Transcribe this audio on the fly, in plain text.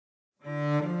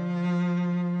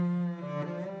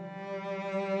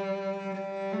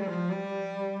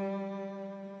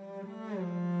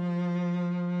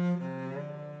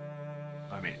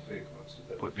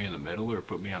put me in the middle or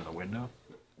put me on the window?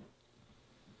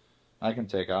 I can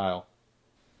take aisle.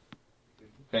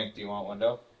 Pink, do you want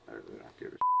window? I really don't give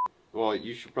a shit. Well,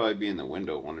 you should probably be in the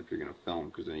window one if you're going to film,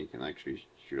 because then you can actually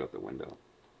shoot out the window.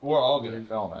 We're all going to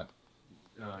film it.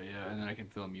 Oh, yeah, and then I can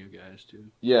film you guys, too.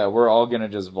 Yeah, we're all going to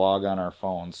just vlog on our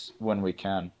phones when we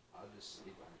can. I'll just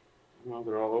sleep on it. Well,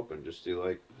 they're all open. Just do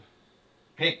like...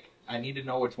 Pick. I need to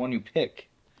know which one you pick,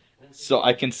 so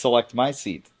I can select my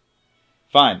seat.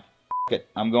 Fine. F it.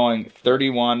 I'm going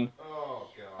 31. Oh,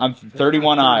 God. I'm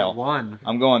 31 aisle. 31.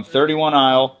 I'm going 31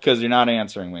 aisle because you're not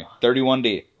answering me.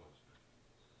 31D.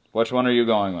 Which one are you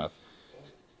going with?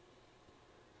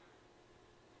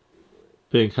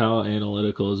 Pink, how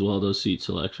analytical is Waldo's seat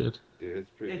selection? Dude,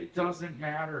 it's pretty... It doesn't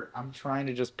matter. I'm trying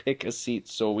to just pick a seat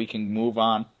so we can move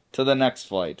on to the next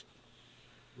flight.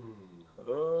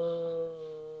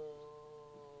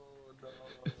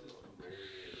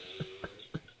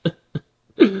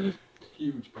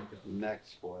 Huge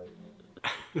next flight.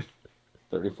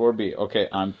 34B. Okay,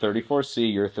 I'm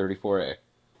 34C, you're 34A.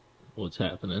 What's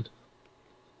happening?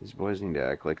 These boys need to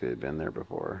act like they've been there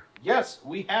before. Yes,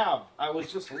 we have. I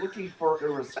was just looking for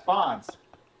a response.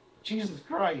 Jesus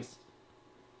Christ.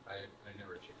 I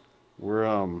never checked. We're,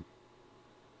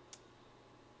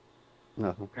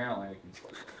 nothing. Apparently I can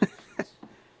select.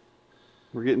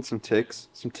 We're getting some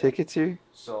tickets here.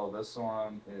 So this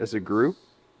one is... As a group,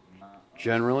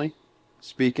 generally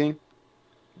speaking,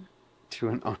 to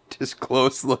an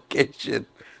undisclosed location.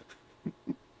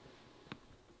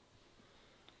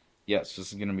 Yes,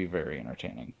 this is going to be very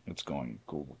entertaining. It's going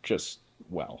just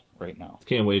well right now.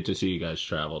 Can't wait to see you guys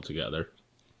travel together.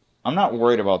 I'm not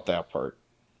worried about that part.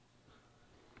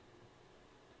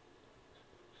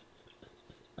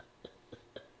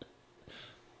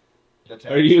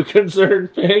 Are you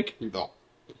concerned, Pink? No.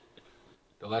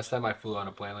 The last time I flew on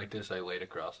a plane like this, I laid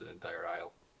across an entire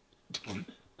aisle.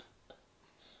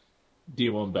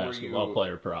 D1 basketball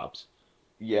player props.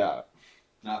 Yeah.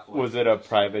 Not Was it a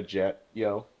private jet,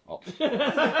 yo? Oh,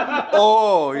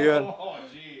 Oh, yeah. oh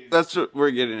jeez. That's what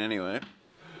we're getting anyway.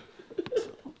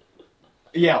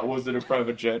 Yeah, was it a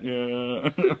private jet? Yeah.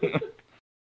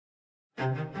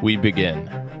 We begin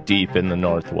deep in the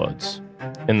Northwoods,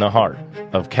 in the heart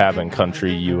of cabin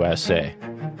country, USA,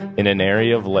 in an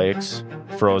area of lakes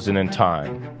frozen in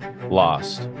time,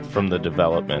 lost from the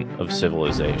development of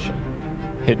civilization.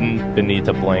 Hidden beneath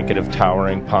a blanket of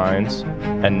towering pines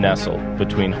and nestled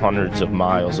between hundreds of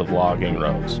miles of logging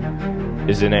roads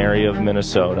is an area of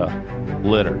Minnesota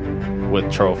littered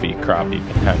with trophy crappie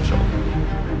potential.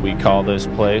 We call this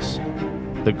place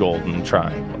the Golden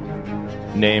Triangle,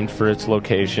 named for its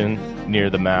location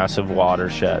near the massive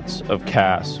watersheds of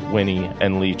Cass, Winnie,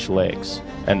 and Leech Lakes,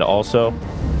 and also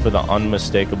for the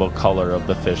unmistakable color of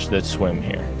the fish that swim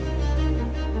here.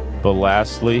 But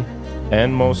lastly,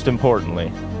 and most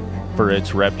importantly, for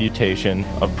its reputation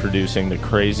of producing the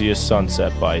craziest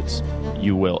sunset bites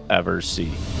you will ever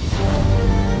see.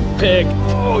 Pig.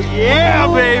 Oh, yeah,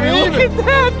 baby. Look at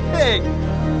that thing.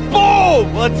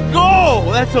 Boom. Let's go.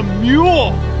 That's a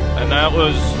mule. And that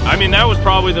was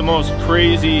probably the most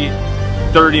crazy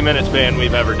 30-minute span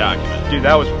we've ever documented. Dude,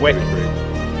 that was wicked.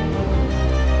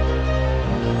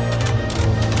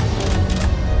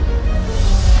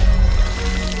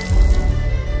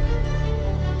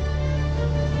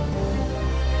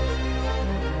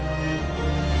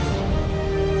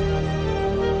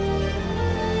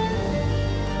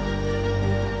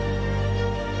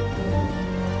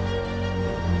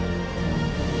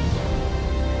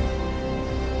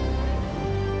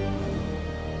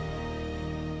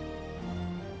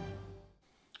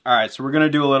 All right, so we're going to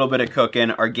do a little bit of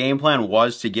cooking. Our game plan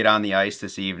was to get on the ice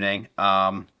this evening.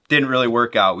 Didn't really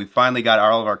work out. We finally got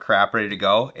all of our crap ready to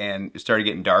go, and it started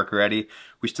getting dark already.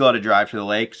 We still had to drive to the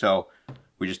lake, so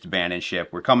we just abandoned ship.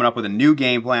 We're coming up with a new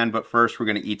game plan, but first we're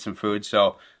going to eat some food.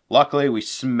 So luckily, we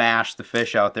smashed the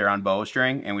fish out there on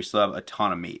bowstring, and we still have a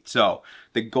ton of meat. So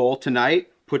the goal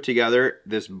tonight, put together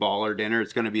this baller dinner.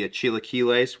 It's going to be a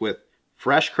chilaquiles with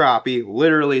fresh crappie,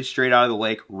 literally straight out of the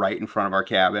lake right in front of our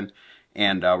cabin.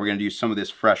 And we're going to use some of this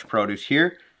fresh produce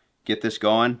here, get this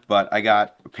going. But I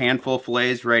got a pan full of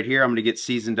fillets right here. I'm going to get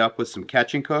seasoned up with some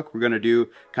catch and cook. We're going to do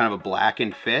kind of a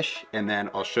blackened fish, and then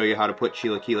I'll show you how to put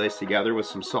chilaquiles together with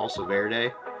some salsa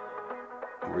verde.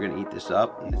 And we're going to eat this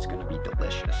up, and it's going to be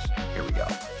delicious. Here we go.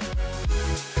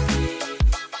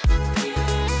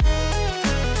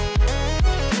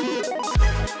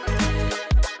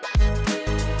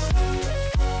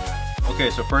 Okay,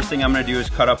 so first thing I'm gonna do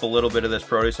is cut up a little bit of this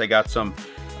produce. I got some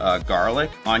garlic,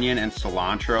 onion, and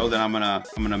cilantro. Then I'm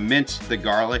gonna mince the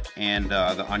garlic and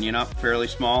the onion up fairly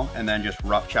small, and then just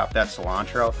rough chop that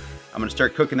cilantro. I'm gonna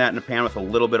start cooking that in a pan with a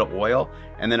little bit of oil,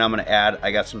 and then I'm gonna add,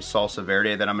 I got some salsa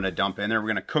verde that I'm gonna dump in there. We're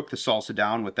gonna cook the salsa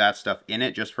down with that stuff in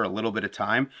it just for a little bit of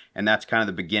time, and that's kind of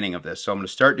the beginning of this. So I'm gonna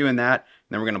start doing that, and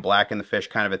then we're gonna blacken the fish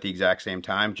kind of at the exact same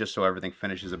time, just so everything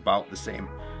finishes about the same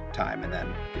time, and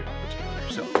then get it all put together.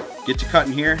 So get to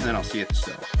cutting here, and then I'll see you at the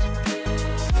stove.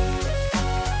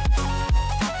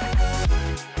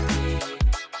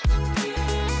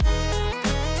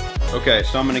 Okay,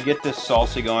 so I'm gonna get this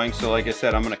salsa going. So like I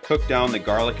said, I'm gonna cook down the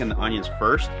garlic and the onions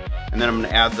first, and then I'm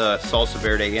gonna add the salsa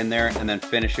verde in there, and then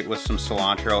finish it with some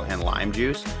cilantro and lime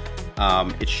juice.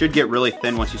 It should get really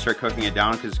thin once you start cooking it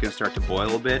down because it's gonna start to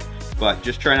boil a bit, but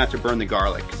just try not to burn the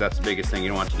garlic because that's the biggest thing. You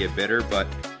don't want it to get bitter, but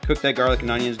cook that garlic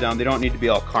and onions down. They don't need to be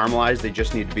all caramelized, they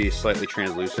just need to be slightly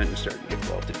translucent and start to get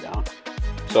wilted down.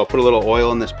 So I'll put a little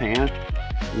oil in this pan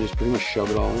and just pretty much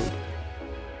shove it all in.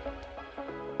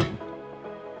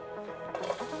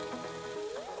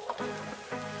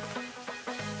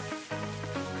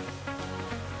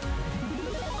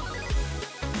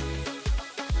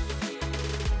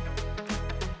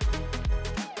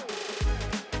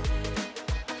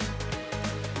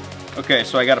 Okay,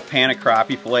 so I got a pan of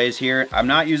crappie fillets here. I'm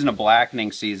not using a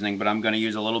blackening seasoning, but I'm gonna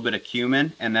use a little bit of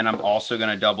cumin, and then I'm also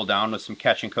gonna double down with some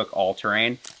Catch and Cook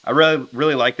all-terrain. I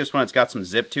really like this one. It's got some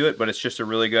zip to it, but it's just a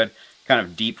really good kind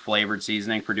of deep flavored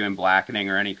seasoning for doing blackening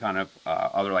or any kind of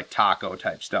other like taco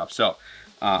type stuff. So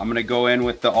I'm gonna go in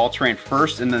with the all-terrain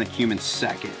first and then the cumin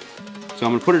second. So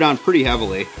I'm gonna put it on pretty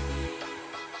heavily.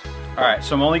 All right,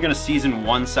 so I'm only gonna season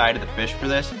one side of the fish for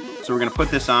this. So we're gonna put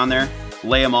this on there,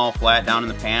 lay them all flat down in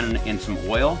the pan in some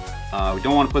oil. We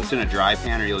don't want to put this in a dry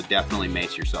pan or you'll definitely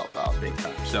mace yourself out big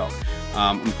time. So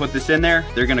I'm gonna put this in there.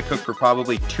 They're gonna cook for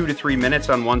probably 2 to 3 minutes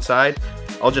on one side.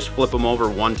 I'll just flip them over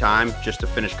one time just to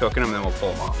finish cooking them, and then we'll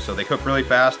pull them off. So they cook really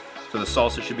fast, so the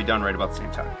salsa should be done right about the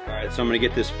same time. All right, so I'm gonna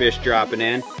get this fish dropping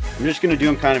in. I'm just gonna do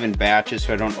them kind of in batches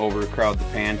so I don't overcrowd the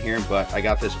pan here, but I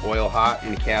got this oil hot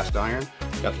in cast iron.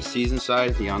 Got the seasoned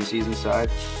side, the unseasoned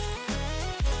side.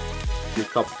 Do a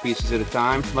couple pieces at a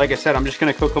time. Like I said, I'm just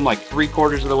gonna cook them like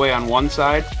 3/4 of the way on one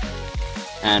side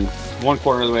and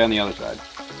 1/4 of the way on the other side.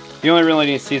 You only really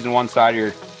need to season one side.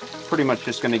 You're pretty much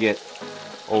just gonna get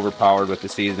overpowered with the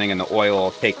seasoning, and the oil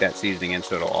will take that seasoning in,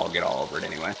 so it'll all get all over it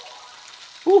anyway.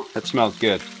 Whew, that smells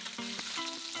good.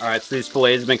 All right, so these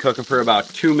fillets have been cooking for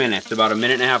about 2 minutes, about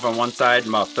 1.5 minutes on one side and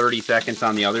about 30 seconds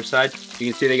on the other side.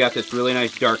 You can see they got this really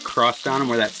nice dark crust on them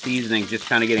where that seasoning just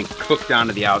kind of getting cooked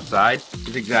onto the outside.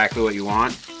 It's exactly what you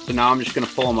want. So now I'm just gonna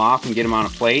pull them off and get them on a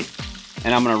plate,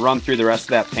 and I'm gonna run through the rest of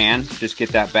that pan, just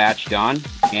get that batch done,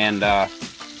 and as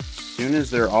soon as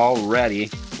they're all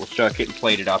ready, we'll start getting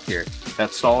plated up here.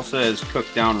 That salsa is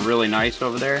cooked down really nice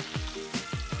over there.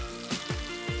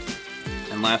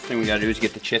 And last thing we gotta do is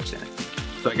get the chips in it.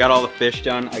 So I got all the fish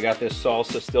done. I got this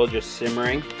salsa still just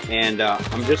simmering, and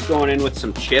I'm just going in with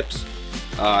some chips.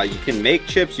 You can make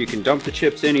chips, you can dump the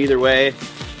chips in, either way.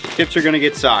 Chips are gonna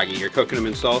get soggy. You're cooking them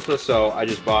in salsa, so I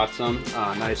just bought some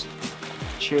nice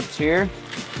chips here.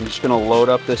 I'm just gonna load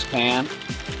up this pan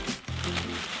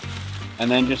and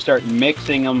then just start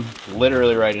mixing them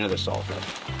literally right into the salsa.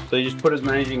 So you just put as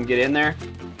many as you can get in there,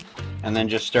 and then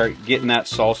just start getting that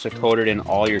salsa coated in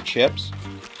all your chips.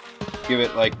 Give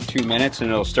it like 2 minutes and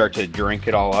it'll start to drink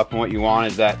it all up. And what you want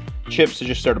is that chips to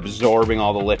just start absorbing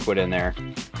all the liquid in there.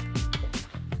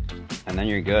 And then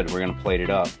you're good. We're gonna plate it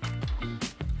up.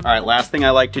 All right, last thing I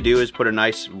like to do is put a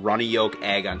nice runny yolk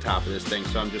egg on top of this thing.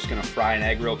 So I'm just gonna fry an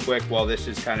egg real quick while this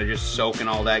is kind of just soaking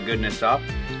all that goodness up.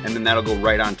 And then that'll go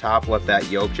right on top. Let that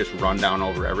yolk just run down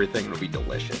over everything. It'll be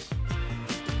delicious.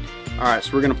 All right,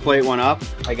 so we're gonna plate one up.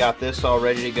 I got this all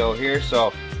ready to go here.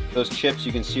 So those chips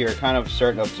you can see are kind of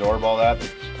starting to absorb all that.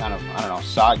 It's kind of, I don't know,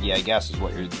 soggy, I guess is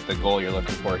what the goal you're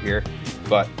looking for here.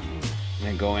 But I'm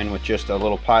gonna go in with just a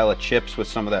little pile of chips with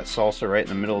some of that salsa right in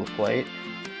the middle of the plate.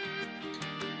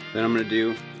 Then I'm gonna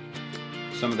do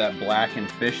some of that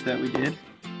blackened fish that we did.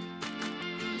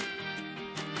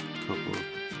 Couple of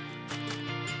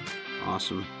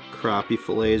awesome crappie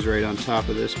fillets right on top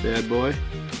of this bad boy.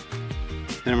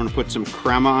 Then I'm gonna put some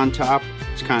crema on top.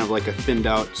 It's kind of like a thinned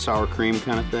out sour cream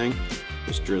kind of thing.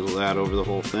 Just drizzle that over the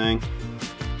whole thing.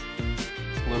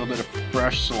 A little bit of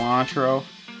fresh cilantro.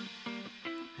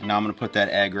 And now I'm gonna put that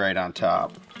egg right on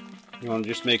top. You wanna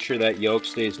just make sure that yolk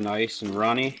stays nice and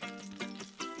runny.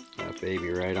 That baby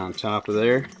right on top of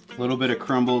there. A little bit of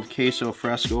crumbled queso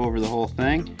fresco over the whole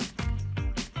thing.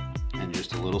 And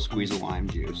just a little squeeze of lime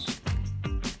juice.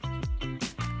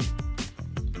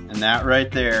 And that right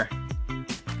there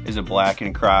is a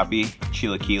blackened crappie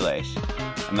chilaquiles.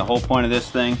 And the whole point of this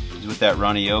thing is with that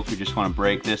runny yolk, we just want to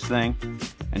break this thing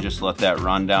and just let that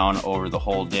run down over the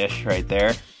whole dish right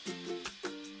there.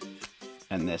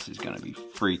 And this is gonna be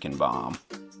freaking bomb.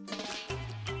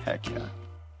 Heck yeah.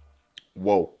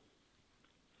 Whoa.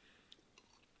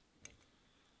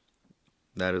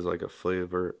 That is like a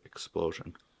flavor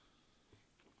explosion.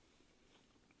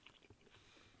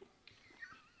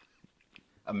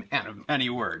 A man of many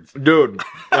words. Dude,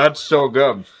 that's so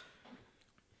good.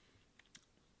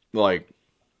 Like,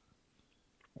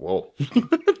 whoa.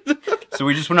 So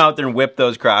we just went out there and whipped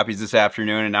those crappies this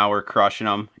afternoon, and now we're crushing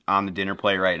them on the dinner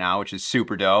plate right now, which is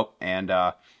super dope. And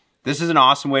this is an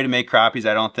awesome way to make crappies.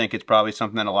 I don't think it's probably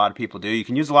something that a lot of people do. You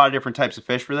can use a lot of different types of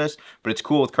fish for this, but it's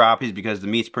cool with crappies because the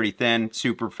meat's pretty thin,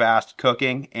 super fast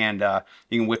cooking, and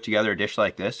you can whip together a dish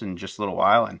like this in just a little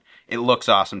while, and it looks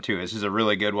awesome too. This is a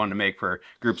really good one to make for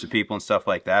groups of people and stuff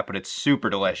like that, but it's super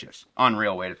delicious.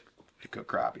 Unreal way to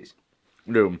cook crappies.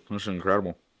 Dude, this is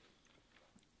incredible.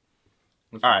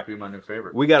 This might be my new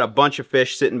favorite. We got a bunch of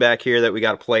fish sitting back here that we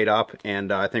got to plate up,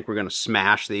 and I think we're gonna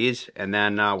smash these, and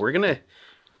then we're gonna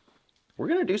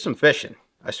do some fishing.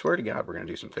 I swear to God, we're gonna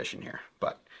do some fishing here.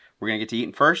 But we're gonna get to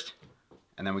eating first,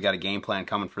 and then we got a game plan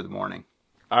coming for the morning.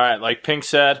 All right, like Pink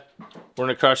said, we're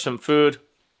gonna crush some food.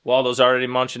 Waldo's already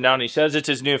munching down. He says it's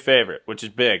his new favorite, which is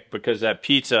big because that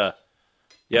pizza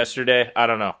yesterday, I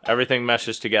don't know, everything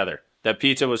meshes together. That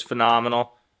pizza was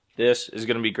phenomenal. This is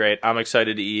gonna be great. I'm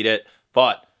excited to eat it.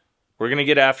 But we're going to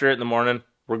get after it in the morning.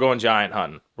 We're going giant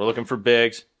hunting. We're looking for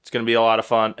bigs. It's going to be a lot of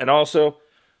fun. And also,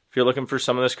 if you're looking for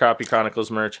some of this Crappie Chronicles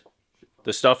merch,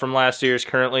 the stuff from last year is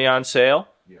currently on sale.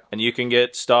 Yeah. And you can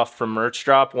get stuff from Merch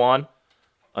Drop 1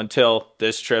 until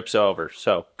this trip's over.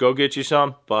 So go get you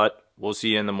some, but we'll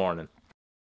see you in the morning.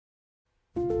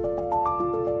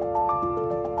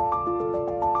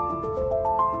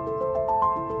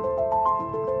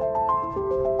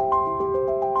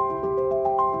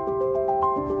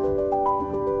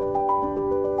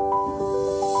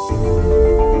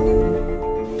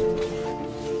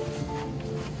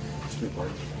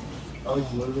 I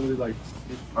was literally like,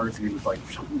 arguing with like,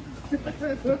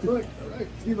 alright,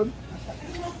 Steven.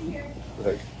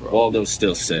 Waldo's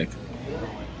still sick.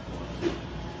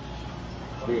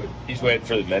 Dude, He's waiting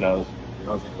for the minnows.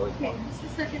 I was really fun.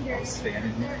 I was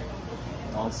standing there,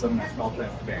 and all of a sudden I felt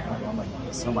that fan. I'm like,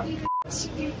 this is my ass.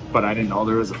 But I didn't know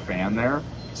there was a fan there.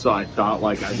 So I thought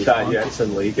like I thought you had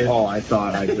some leaking. Oh, I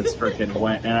thought I just freaking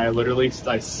went, and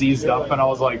I seized up, and I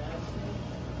was like,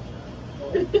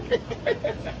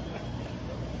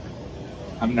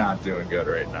 I'm not doing good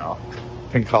right now.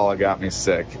 Pinkalla got me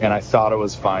sick, and I thought it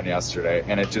was fine yesterday,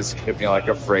 and it just hit me like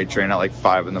a freight train at like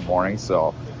 5 in the morning.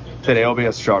 So today will be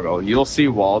a struggle. You'll see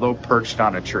Waldo perched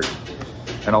on a tree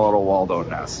in a little Waldo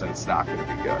nest, and it's not going to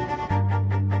be good.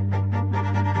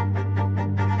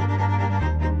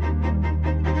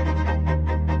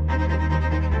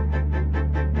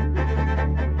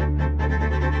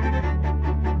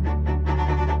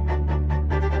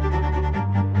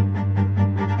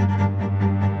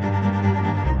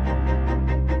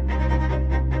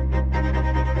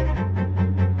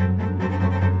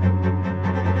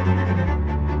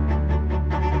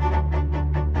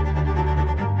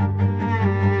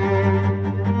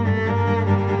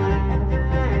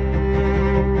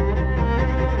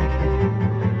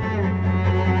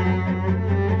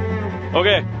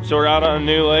 Okay, so we're out on a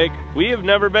new lake. We have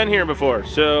never been here before,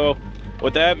 so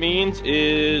what that means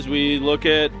is we look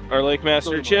at our Lake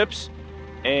Master chips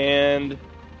and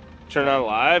turn on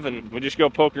live, and we just go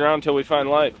poke around until we find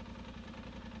life.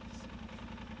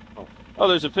 Oh,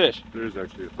 there's a fish. There's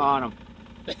actually a fish. On him.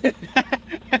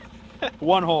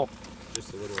 One hole.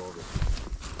 Just a little over.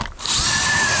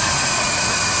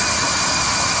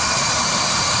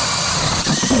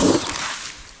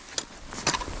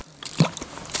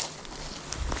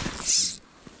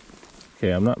 Okay,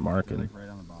 I'm not marking. Right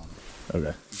on the bottom. Okay.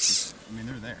 I mean,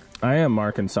 they're there. I am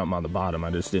marking something on the bottom.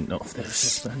 I just didn't know if they're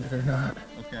suspended or not.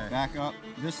 Okay. Back up.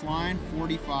 This line,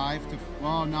 45 to...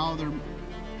 Well, now they're...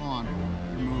 Hold on.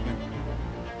 They're moving.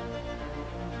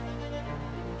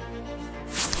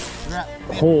 They're at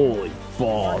 50. Holy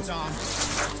balls. On.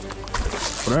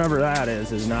 Whatever that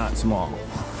is not small.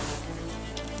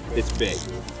 It's big.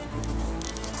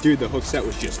 Dude, the hook set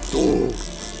was just... Oh.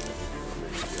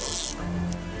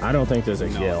 I don't think there's a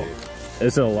gill.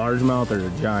 It's a largemouth or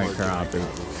a giant crappie.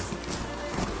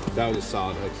 That was a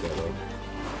solid hook set, though.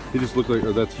 He just looked like,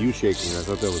 or that's you shaking. I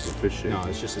thought that was a fish shaking. No,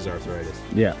 it's just his arthritis.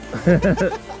 Yeah.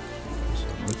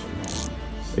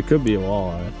 It could be a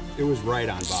walleye. It was right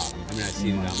on bottom. I mean, I've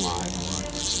seen it on live.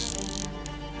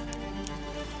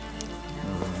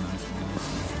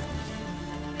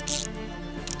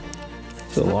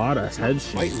 It's a lot of head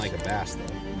shaking. Fighting like a bass, though.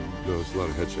 No, it's a lot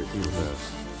of head shaking with that.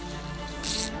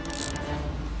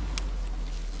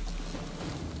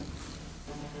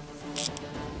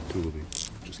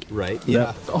 Right?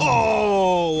 Yeah.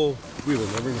 Oh! We will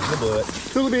never nibble it.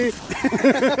 Philippi!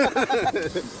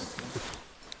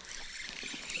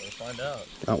 We'll find out.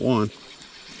 Got one.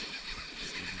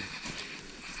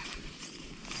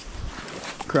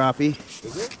 Crappie.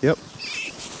 Is it? Yep.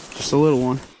 Just a little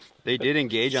one. They did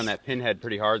engage on that pinhead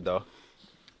pretty hard though.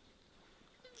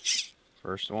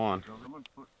 First one.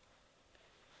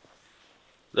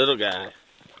 Little guy.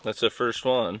 That's the first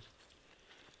one.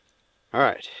 All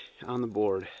right, on the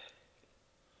board.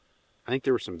 I think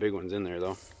there were some big ones in there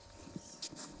though.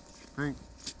 Right.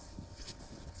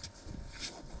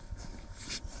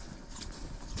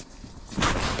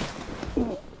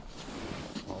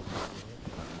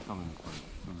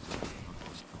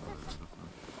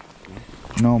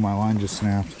 No, my line just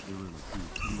snapped.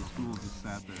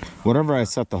 Whatever I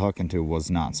set the hook into was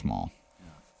not small.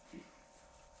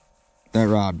 That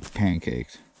rod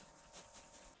pancaked.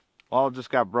 Well, it just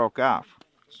got broke off.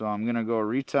 So I'm gonna go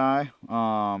retie.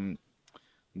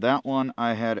 That one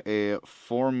I had a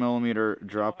 4mm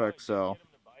drop XL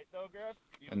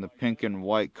in the pink and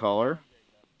white color.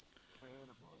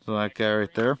 So that guy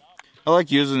right there. I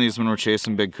like using these when we're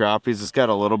chasing big crappies. It's got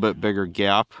a little bit bigger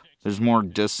gap. There's more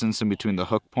distance in between the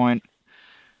hook point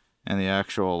and the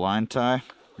actual line tie.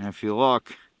 And if you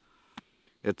look,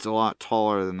 it's a lot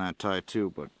taller than that tie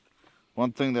too. But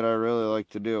one thing that I really like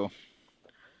to do,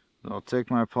 I'll take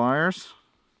my pliers,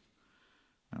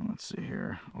 and let's see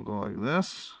here, I'll go like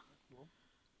this.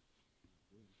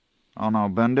 I'll now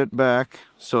bend it back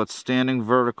so it's standing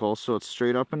vertical, so it's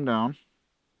straight up and down.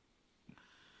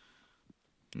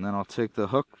 And then I'll take the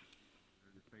hook,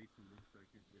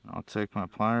 I'll take my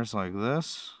pliers like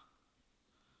this.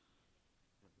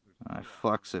 I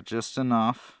flex it just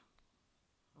enough.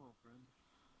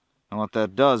 And what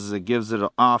that does is it gives it an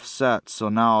offset, so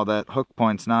now that hook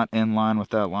point's not in line with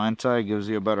that line tie. It gives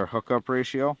you a better hookup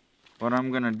ratio. What I'm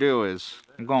going to do is,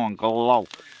 I'm going glow.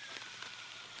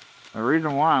 The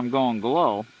reason why I'm going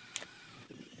glow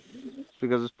is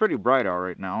because it's pretty bright out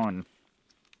right now, and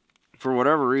for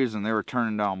whatever reason they were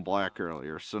turning down black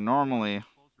earlier. So normally,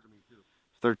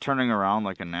 if they're turning around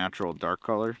like a natural dark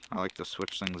color, I like to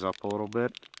switch things up a little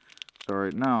bit. So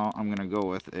right now, I'm going to go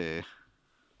with a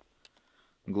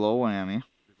glow whammy.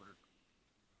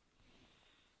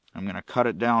 I'm going to cut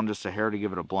it down just a hair to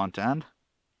give it a blunt end.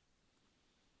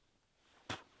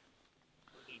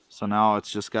 So now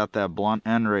it's just got that blunt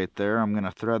end right there. I'm going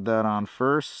to thread that on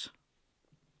first,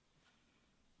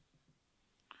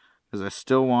 because I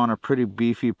still want a pretty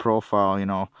beefy profile. You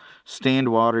know, stained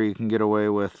water you can get away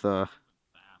with a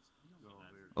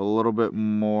little bit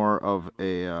more of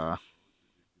a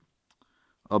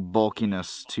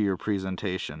bulkiness to your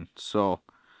presentation. So,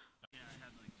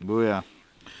 booyah.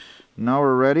 Now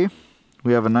we're ready.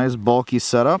 We have a nice bulky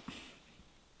setup,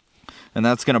 and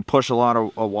that's going to push a lot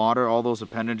of water. All those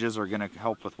appendages are going to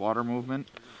help with water movement,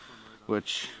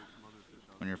 which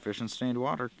when you're fishing stained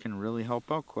water can really help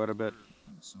out quite a bit.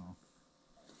 So,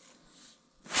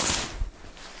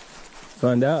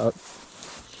 Find out.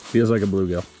 Feels like a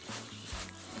bluegill.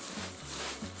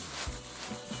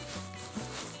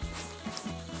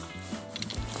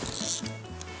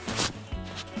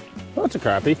 Oh, it's a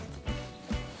crappie.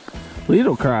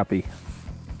 Little crappie.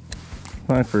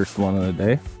 My first one of the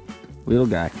day. Little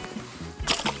guy.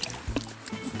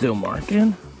 Still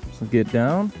marking. So get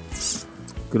down.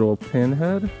 Good old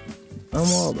pinhead on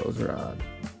Waldo's rod.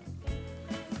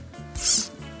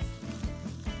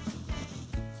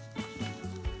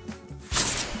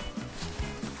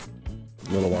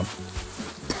 Little one.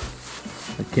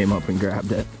 I came up and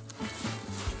grabbed it.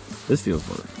 This feels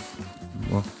better.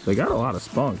 Well, they got a lot of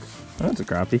spunk. That's a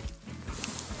crappie.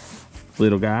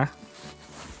 Little guy.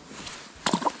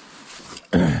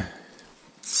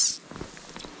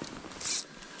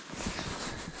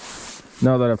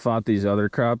 Now that I've fought these other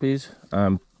crappies,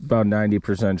 I'm about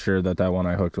 90% sure that that one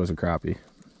I hooked was a crappie.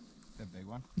 the big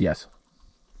one? Yes.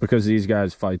 Because these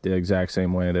guys fight the exact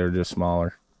same way. They're just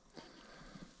smaller.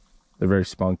 They're very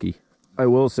spunky. I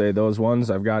will say those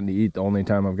ones I've gotten to eat, the only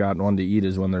time I've gotten one to eat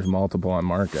is when there's multiple I'm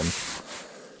marking.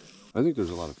 I think there's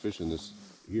a lot of fish in this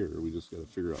here. We just got to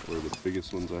figure out where the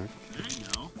biggest ones are. There you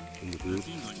go. In the group. It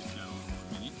seems like it's got a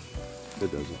little meat.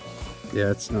 It doesn't. Yeah,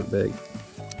 it's not big.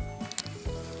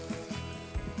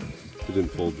 It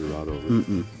didn't fold your rod over.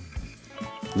 Mm-mm.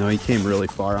 No, he came really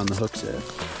far on the hook set.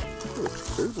 Oh,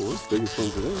 there's the one. Biggest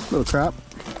one today. Little crap.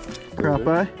 Crop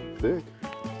eye. Thick.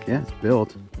 Yeah, it's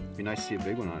built. Be nice to see a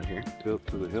big one out of here. Built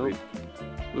to the hilt.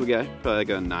 Little guy, probably like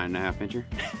a 9.5 incher.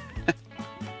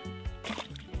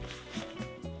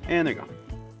 And there you go.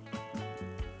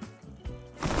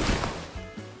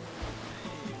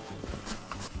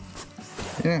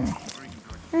 Yeah.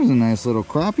 There's a nice little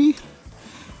crappie.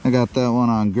 I got that one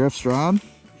on GRIFF's rod.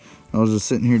 I was just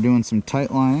sitting here doing some tight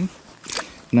lining.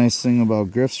 Nice thing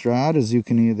about GRIFF's rod is you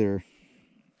can either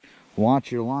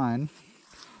watch your line,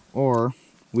 or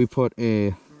we put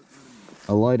a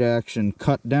light action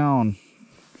cut down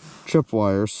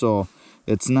tripwire, so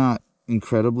it's not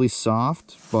incredibly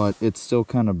soft, but it still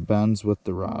kind of bends with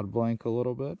the rod blank a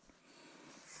little bit.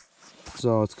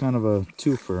 So it's kind of a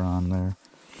twofer on there.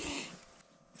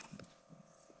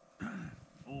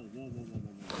 Oh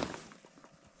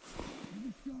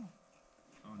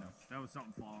no, that was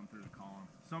something falling through the column.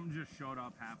 Something just showed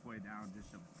up halfway down,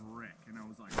 just a brick, and I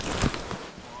was like,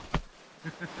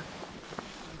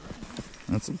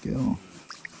 That's a gill.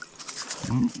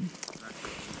 Oh.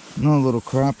 Another little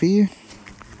crappie.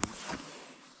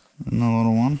 Another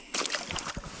little one.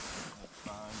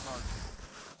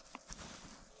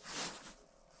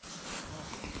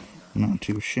 Not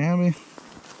too shabby.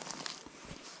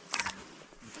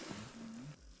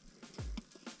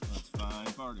 That's fine.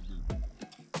 Party group.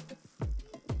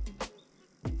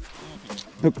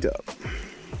 Hooked up.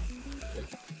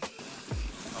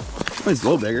 Oh, it's a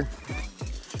little bigger.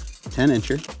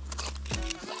 10-incher.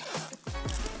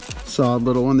 Solid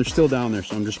little one. They're still down there,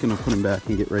 so I'm just gonna put them back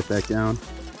and get right back down.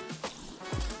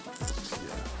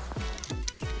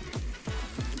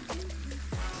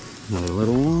 Another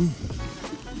little one.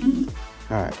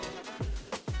 All right.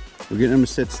 We're getting them to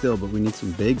sit still, but we need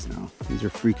some bigs now. These are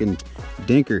freaking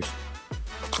dinkers.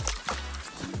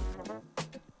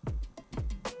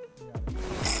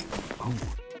 Oh.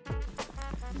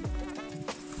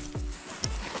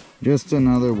 Just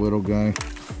another little guy.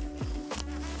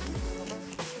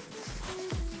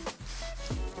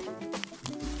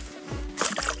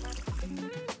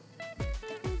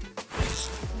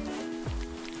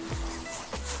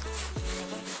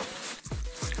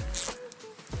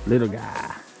 Little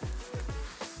guy.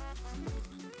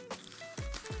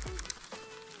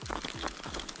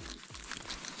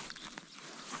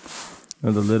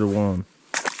 another little one.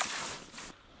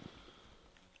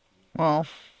 Well,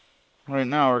 right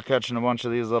now we're catching a bunch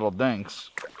of these little dinks.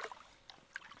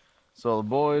 So the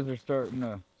boys are starting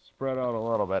to spread out a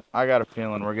little bit. I got a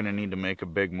feeling we're gonna need to make a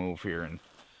big move here. And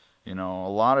you know, a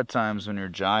lot of times when you're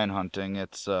giant hunting,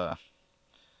 it's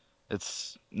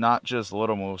not just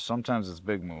little moves. Sometimes it's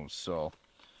big moves. So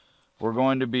we're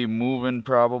going to be moving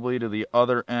probably to the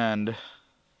other end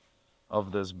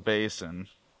of this basin.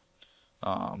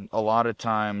 A lot of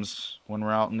times when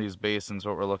we're out in these basins,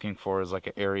 what we're looking for is like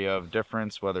an area of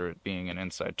difference, whether it being an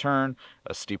inside turn,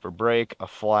 a steeper break, a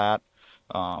flat.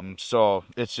 So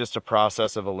it's just a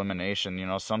process of elimination. You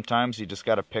know, sometimes you just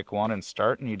got to pick one and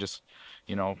start, and you just,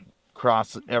 you know,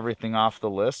 cross everything off the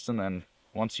list, and then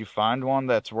once you find one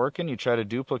that's working, you try to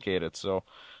duplicate it. So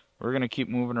we're going to keep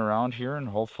moving around here, and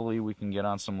hopefully we can get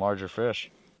on some larger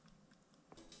fish.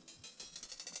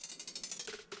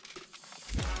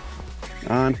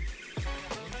 On.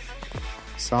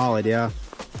 Solid, yeah.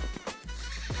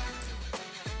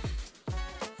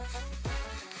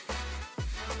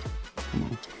 Come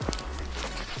on.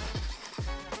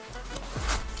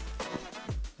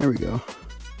 There we go.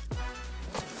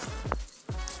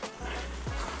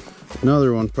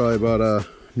 Another one, probably about a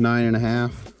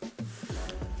 9.5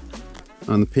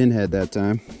 on the pinhead that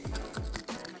time.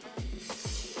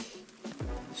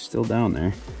 Still down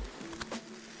there.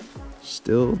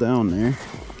 Still down there.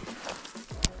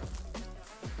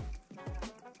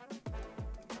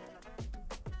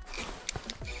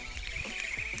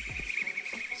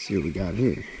 Let's see what we got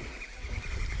here.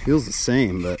 Feels the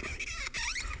same, but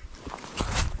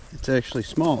it's actually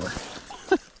smaller.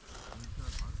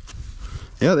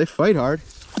 Yeah, they fight hard.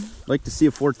 Like to see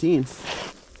a 14.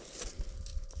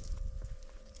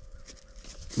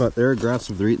 But they're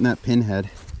aggressive. They're eating that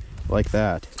pinhead like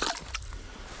that.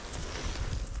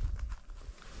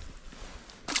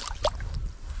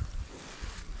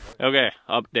 Okay,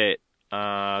 update.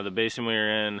 The basin we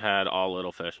were in had all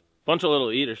little fish. Bunch of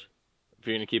little eaters. If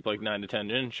you're gonna keep like 9 to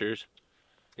 10 inchers.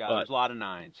 Yeah, there's a lot of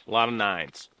 9s. A lot of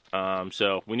 9s.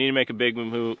 So we need to make a big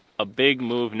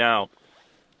move now.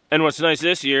 And what's nice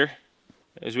this year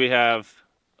is we have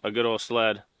a good old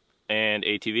sled and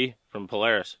ATV from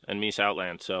Polaris and Meese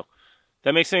Outland. So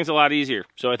that makes things a lot easier.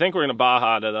 So I think we're gonna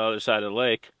Baja to the other side of the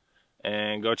lake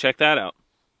and go check that out,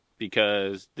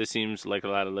 because this seems like a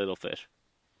lot of little fish.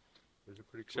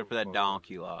 Except for that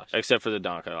donkey loss. Except for the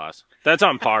donkey loss. That's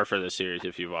on par for this series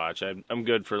if you watch. I'm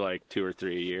good for like 2 or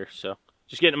 3 a year. So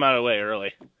just getting them out of the way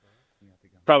early.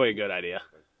 Probably a good idea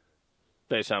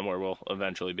based on where we'll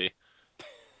eventually be.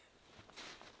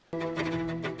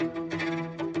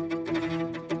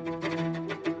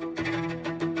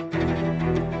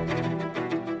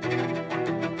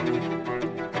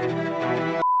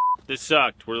 this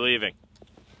sucked. We're leaving.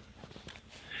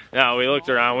 No, we looked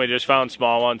around. We just found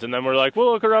small ones, and then we're like,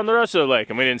 we'll look around the rest of the lake,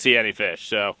 and we didn't see any fish.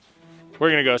 So we're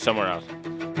gonna go somewhere else.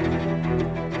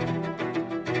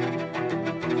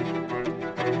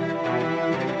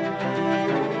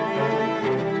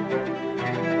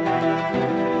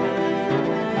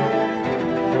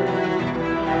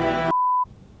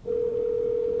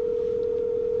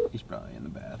 He's probably in the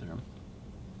bathroom.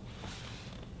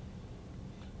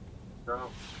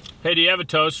 Hey, do you have a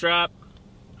tow strap?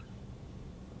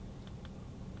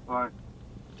 Why?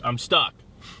 I'm stuck.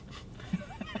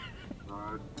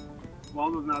 Alright.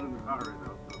 Waldo's not in the car right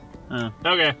now, so.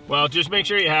 Okay, well, just make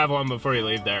sure you have one before you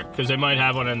leave there, because they might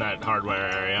have one in that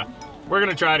hardware area. We're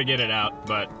gonna try to get it out,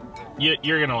 but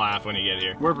you're gonna laugh when you get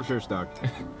here. We're for sure stuck.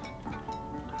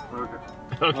 Okay.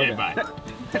 Okay, bye.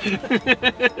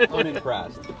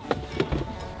 Unimpressed.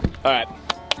 All right,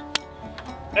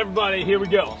 everybody, here we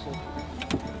go.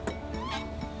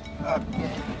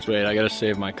 Wait, I gotta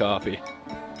save my coffee.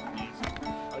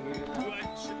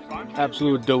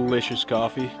 Absolute delicious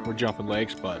coffee. We're jumping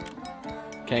lakes, but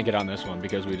can't get on this one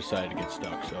because we decided to get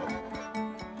stuck, so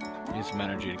need some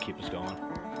energy to keep us going.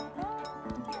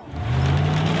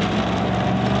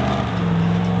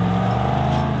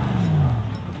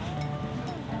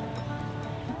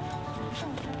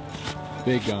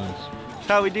 Big guns. That's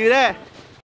how we do that.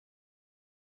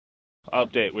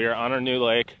 Update, we are on our new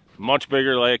lake, much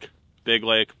bigger lake, big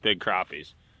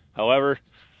crappies. However,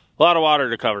 a lot of water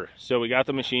to cover. So we got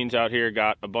the machines out here,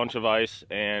 got a bunch of ice,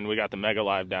 and we got the Mega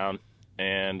Live down.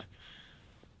 And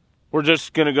we're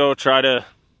just gonna try to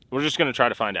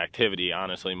find activity,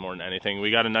 honestly, more than anything.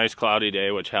 We got a nice cloudy day,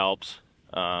 which helps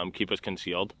keep us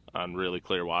concealed on really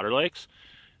clear water lakes.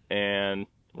 And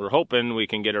we're hoping we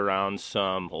can get around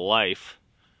some life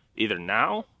either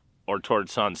now or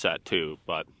towards sunset too,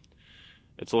 but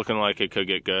it's looking like it could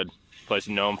get good. Place is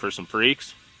known for some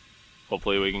freaks.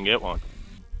 Hopefully we can get one.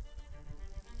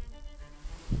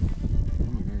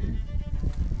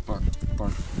 Bart.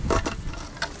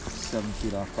 7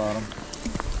 feet off bottom.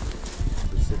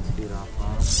 6 feet off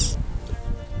bottom.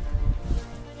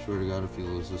 Swear to God, if you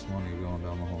lose this one, you're going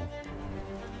down the hole.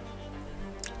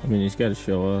 I mean, he's got to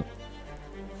show up.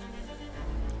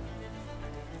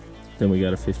 Then we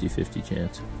got a 50-50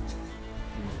 chance.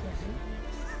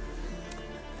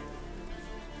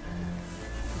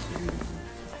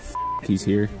 He's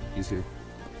here. He's here.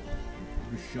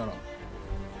 Shut up.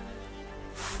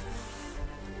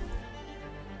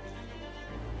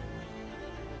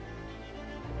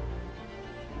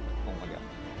 Oh my God.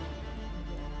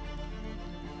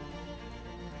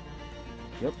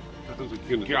 That sounds like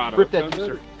you're gonna Got Rip him. that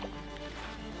t-shirt.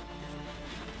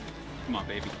 Come on,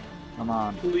 baby. Come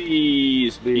on.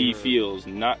 Please, he feels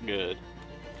not good.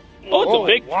 Oh, it's a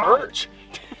big perch.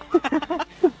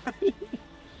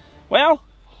 Well.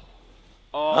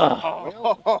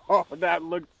 Oh, that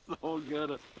looked so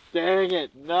good. Dang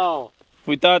it, no.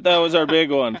 We thought that was our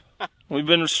big one. We've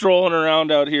been strolling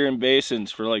around out here in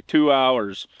basins for like 2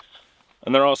 hours,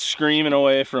 and they're all screaming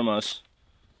away from us.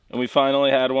 And we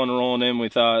finally had one rolling in we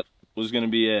thought was going to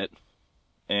be it.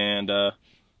 And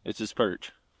it's his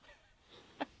perch.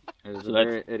 It is So a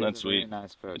very, that's a sweet. very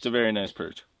nice perch. It's a very nice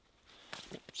perch.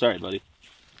 Sorry, buddy.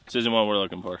 This isn't what we're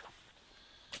looking for.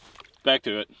 Back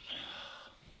to it.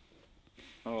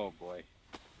 Oh boy.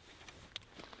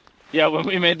 Yeah, when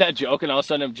we made that joke and all of a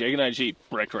sudden I'm jigging, I see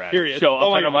brick rat Here he is. show up,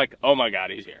 Oh my and I'm God. like, oh my God,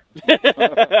 he's here.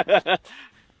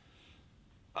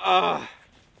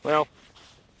 Well,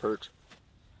 perch.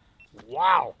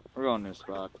 Wow. We're going new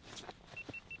spot.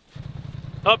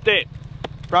 Update.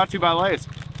 Brought to you by Lace.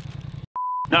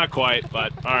 Not quite,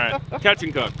 but all right. Catch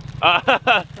and cook.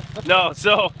 No,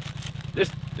 so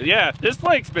this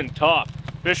lake's been tough.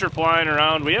 Fish are flying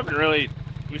around.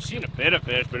 We've seen a bit of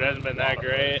fish, but it hasn't been that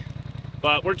great.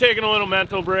 But we're taking a little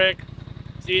mental break,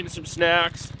 eating some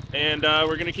snacks, and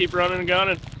we're gonna keep running and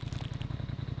gunning.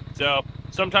 So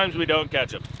sometimes we don't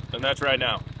catch them, and that's right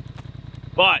now.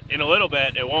 But in a little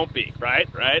bit, it won't be, right?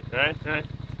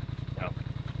 No.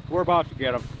 We're about to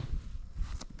get him.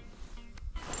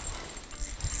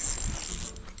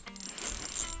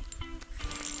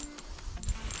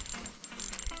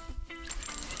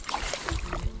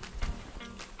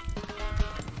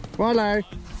 Walleye.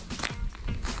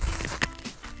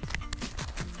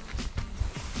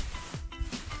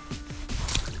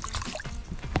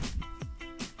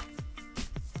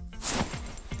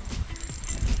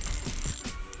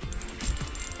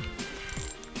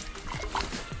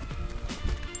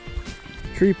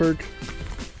 Tree perch.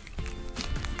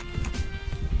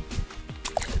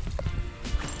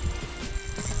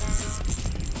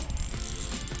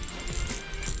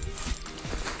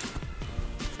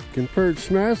 Fucking perch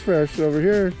smash fresh over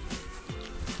here.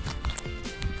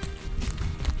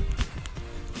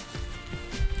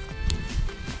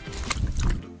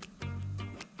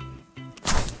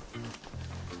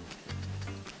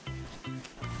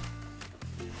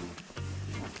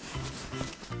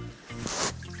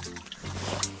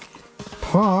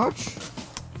 Perch.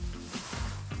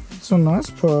 It's a nice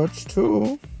perch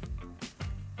too.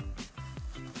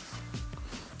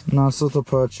 Nice little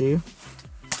perchy.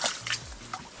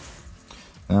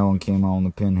 That one came out on the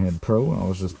Pinhead Pro. I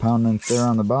was just pounding it there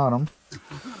on the bottom.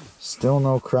 Still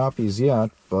no crappies yet,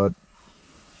 but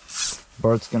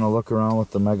Bart's gonna look around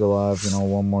with the Mega Live, you know,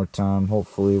 one more time.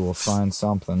 Hopefully we'll find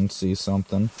something, see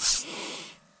something.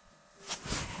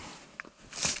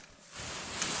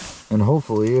 And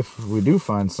hopefully if we do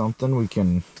find something, we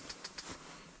can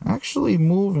actually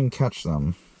move and catch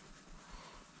them.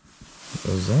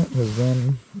 Because that has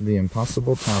been the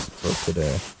impossible task for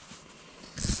today.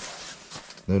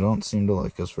 They don't seem to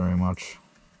like us very much.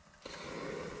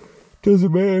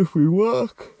 Doesn't matter if we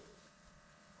walk,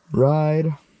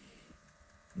 ride,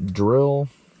 drill,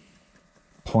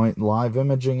 point live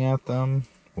imaging at them.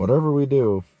 Whatever we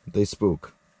do, they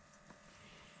spook.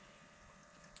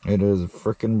 It is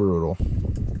frickin' brutal.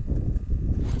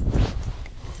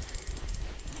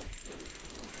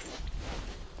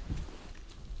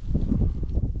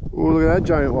 Oh, look at that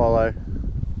giant walleye.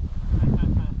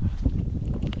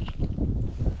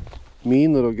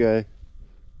 Mean little guy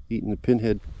eating the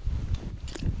pinhead.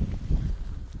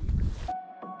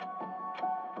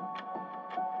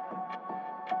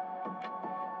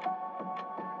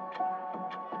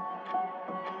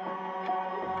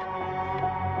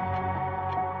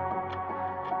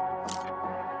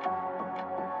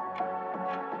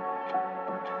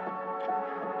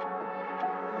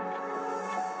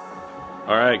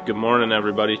 All right, good morning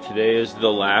everybody. Today is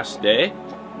the last day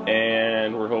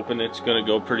and we're hoping it's gonna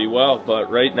go pretty well,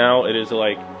 but right now it is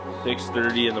like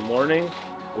 6:30 in the morning.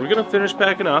 We're gonna finish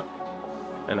packing up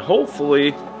and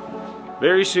hopefully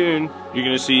very soon you're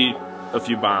gonna see a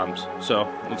few bombs. So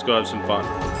let's go have some fun.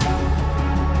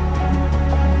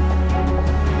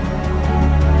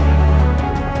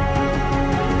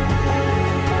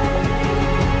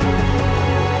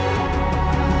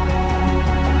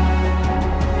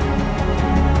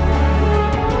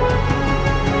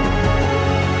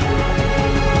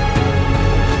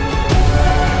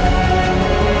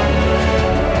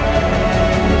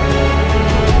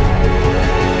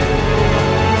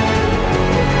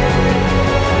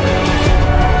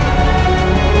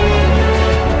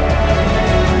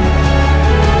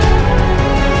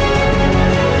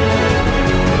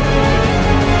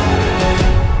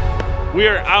 We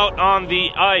are out on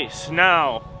the ice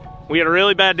now. We had a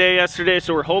really bad day yesterday,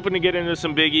 so we're hoping to get into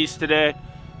some biggies today.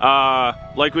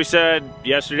 Like we said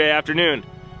yesterday afternoon,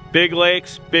 big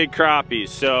lakes, big crappies.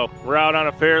 So we're out on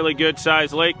a fairly good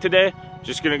sized lake today.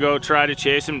 Just gonna go try to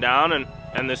chase them down and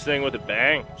end this thing with a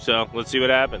bang. So let's see what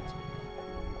happens.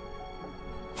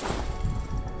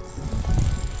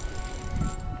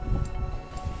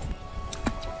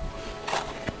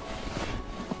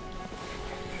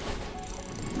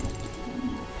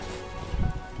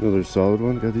 Another solid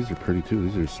one. God, these are pretty too.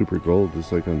 These are super gold,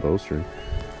 just like on bowstring.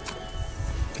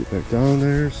 Get back down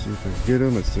there, see if I can get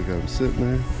them. I still got them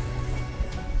sitting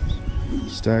there.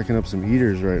 Stacking up some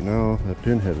heaters right now. That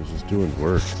pinhead is just doing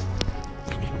work.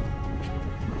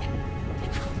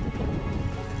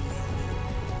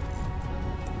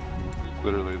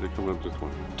 Literally, they're coming up this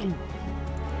one.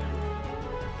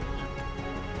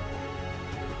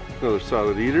 Another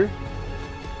solid eater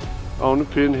on the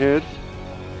pinhead.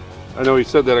 I know he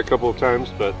said that a couple of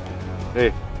times, but hey,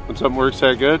 when something works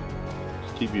that good,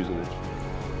 just keep using it.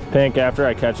 Pink, after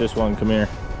I catch this one, come here.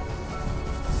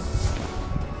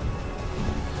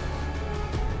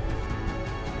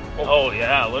 Oh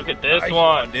yeah, look at this Nice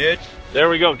one, dude. There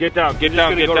we go. Get down, get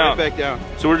down, get down. Right back down.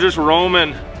 So we're just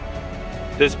roaming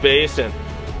this basin,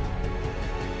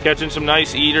 catching some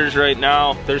nice eaters right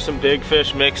now. There's some big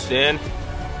fish mixed in.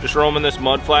 Just roaming this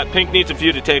mud flat. Pink needs a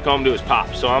few to take home to his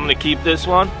pop, so I'm gonna keep this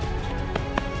one.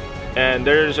 And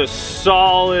there's a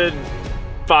solid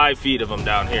 5 feet of them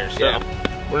down here. So yeah,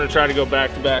 we're gonna try to go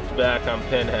back to back to back on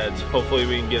pinheads. Hopefully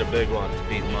we can get a big one to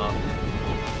beat them up.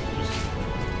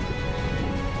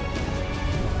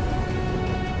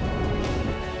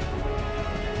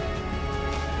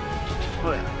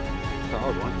 Oh yeah,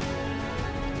 solid one.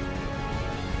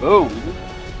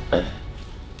 Boom.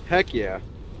 Heck yeah.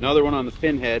 Another one on the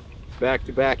pinhead. Back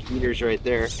to back heaters right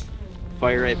there.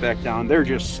 Fire right back down. They're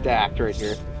just stacked right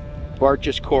here. Bart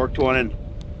just corked one and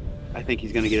I think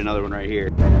he's gonna get another one right here.